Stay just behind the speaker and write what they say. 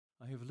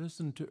I have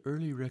listened to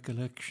early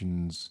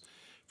recollections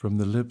from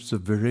the lips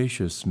of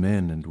veracious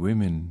men and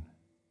women.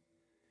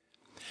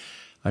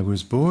 I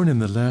was born in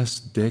the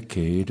last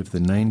decade of the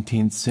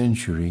 19th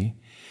century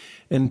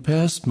and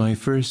passed my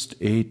first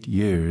 8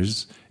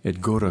 years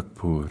at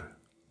Gorakhpur.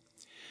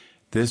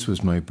 This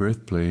was my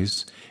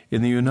birthplace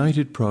in the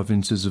United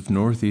Provinces of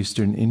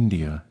northeastern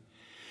India.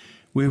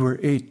 We were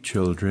 8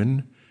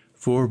 children,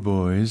 4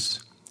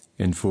 boys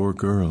and 4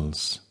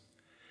 girls.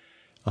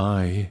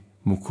 I,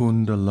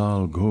 Mukunda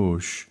Lal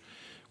Ghosh,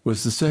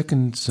 was the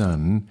second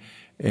son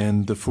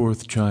and the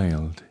 4th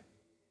child.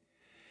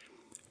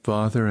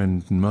 Father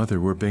and mother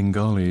were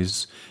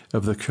Bengalis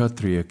of the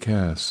Kshatriya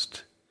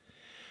caste.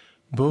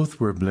 Both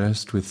were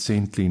blessed with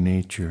saintly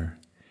nature.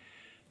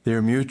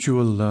 Their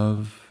mutual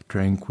love,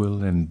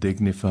 tranquil and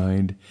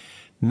dignified,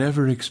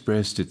 never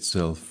expressed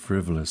itself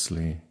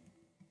frivolously.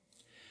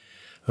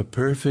 A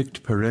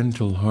perfect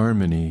parental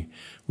harmony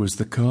was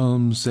the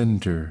calm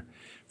center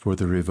for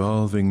the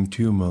revolving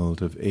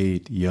tumult of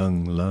 8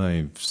 young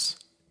lives.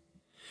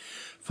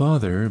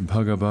 Father,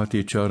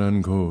 Bhagavati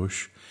Charan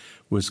Ghosh,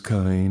 was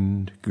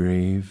kind,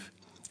 grave,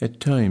 at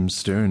times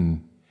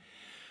stern.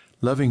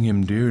 Loving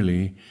him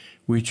dearly,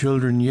 we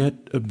children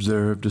yet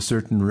observed a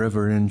certain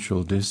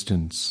reverential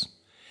distance.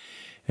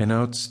 An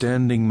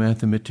outstanding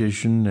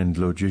mathematician and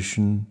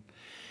logician,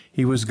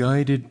 he was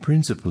guided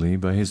principally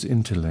by his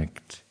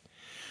intellect.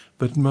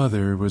 But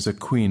Mother was a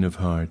queen of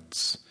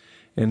hearts,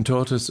 and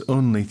taught us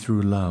only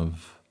through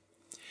love.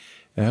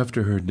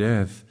 After her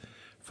death,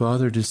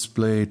 Father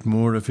displayed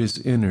more of his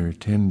inner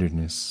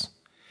tenderness.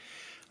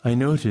 I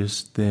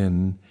noticed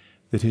then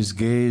that his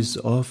gaze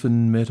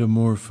often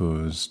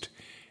metamorphosed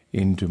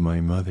into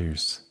my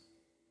mother's.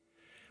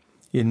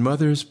 In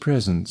Mother's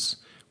presence,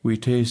 we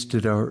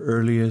tasted our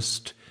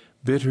earliest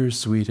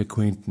bitter-sweet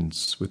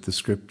acquaintance with the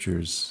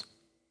Scriptures.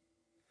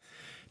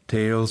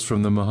 Tales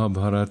from the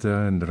Mahabharata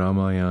and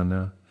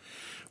Ramayana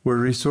were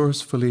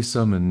resourcefully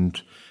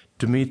summoned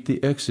to meet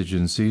the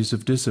exigencies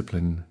of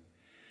discipline.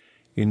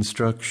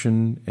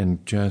 Instruction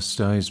and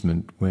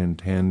chastisement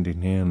went hand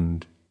in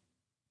hand.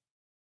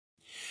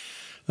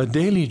 A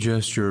daily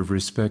gesture of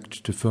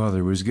respect to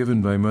Father was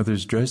given by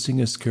Mother's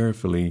dressing us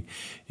carefully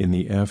in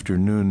the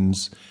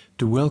afternoons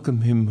to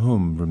welcome him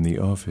home from the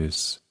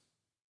office.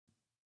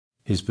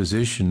 His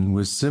position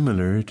was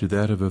similar to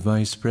that of a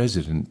vice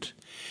president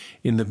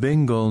in the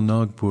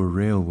Bengal-Nagpur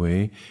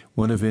Railway,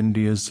 one of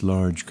India's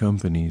large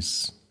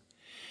companies.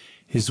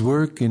 His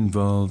work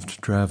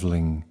involved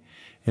traveling,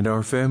 and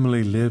our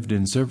family lived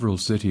in several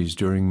cities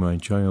during my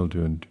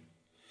childhood.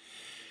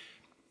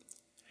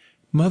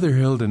 Mother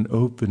held an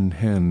open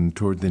hand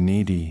toward the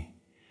needy.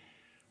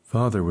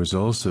 Father was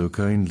also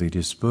kindly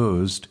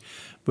disposed,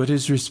 but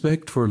his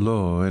respect for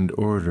law and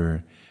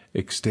order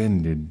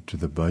extended to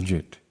the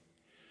budget.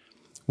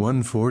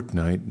 One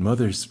fortnight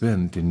Mother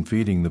spent in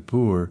feeding the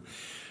poor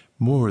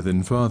more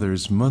than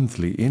Father's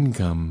monthly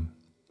income.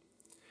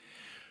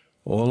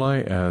 All I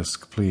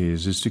ask,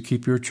 please, is to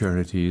keep your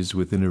charities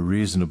within a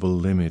reasonable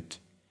limit.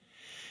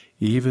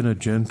 Even a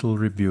gentle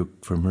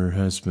rebuke from her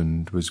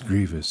husband was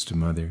grievous to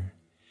Mother.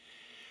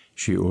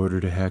 She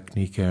ordered a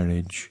hackney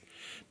carriage,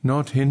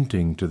 not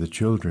hinting to the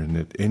children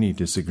at any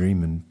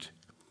disagreement.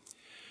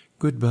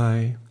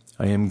 "Goodbye,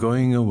 I am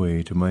going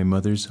away to my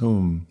mother's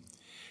home."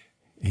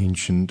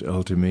 Ancient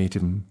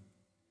ultimatum.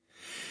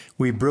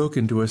 We broke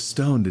into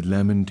astounded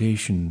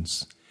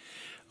lamentations.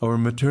 Our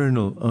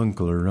maternal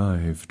uncle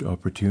arrived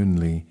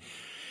opportunely.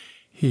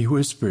 He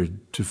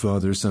whispered to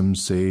Father some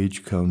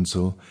sage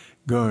counsel,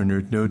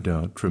 garnered no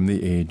doubt from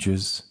the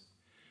ages.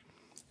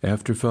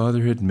 After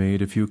Father had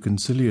made a few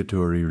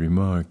conciliatory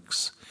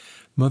remarks,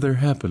 Mother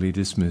happily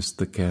dismissed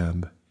the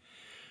cab.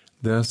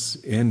 Thus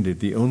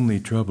ended the only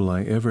trouble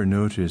I ever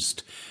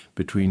noticed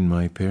between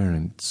my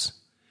parents.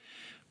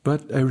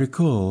 But I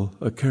recall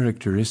a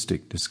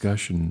characteristic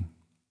discussion.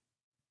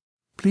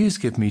 "Please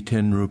give me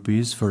 10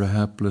 rupees for a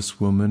hapless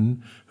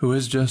woman who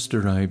has just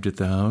arrived at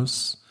the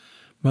house."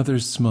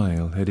 Mother's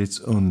smile had its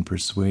own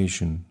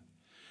persuasion.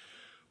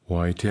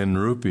 "Why 10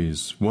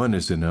 rupees? 1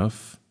 is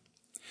enough."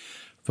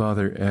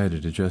 Father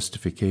added a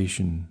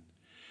justification.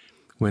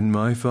 "When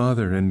my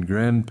father and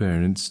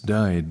grandparents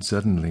died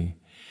suddenly,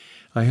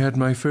 I had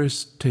my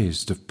first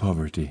taste of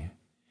poverty.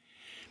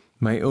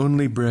 My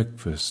only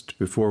breakfast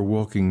before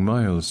walking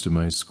miles to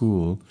my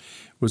school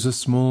was a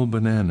small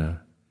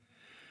banana.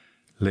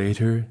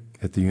 Later,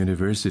 at the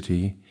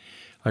university,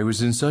 I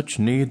was in such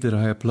need that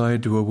I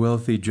applied to a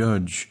wealthy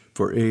judge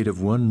for aid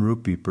of 1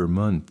 rupee per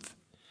month.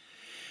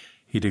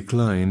 He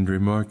declined,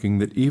 remarking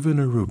that even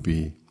a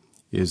rupee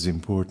is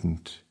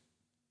important."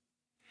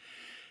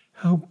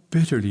 How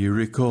bitterly you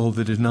recall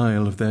the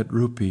denial of that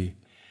rupee.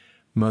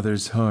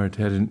 Mother's heart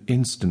had an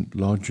instant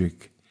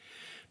logic.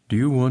 Do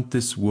you want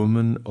this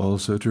woman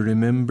also to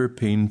remember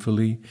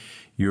painfully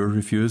your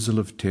refusal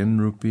of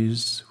 10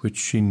 rupees, which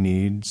she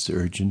needs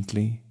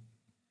urgently?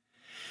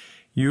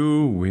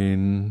 You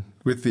win.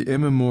 With the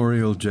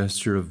immemorial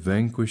gesture of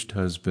vanquished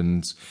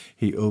husbands,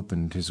 he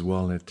opened his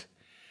wallet.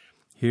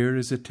 "Here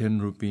is a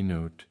 10-rupee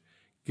note.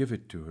 Give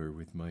it to her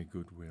with my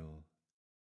goodwill."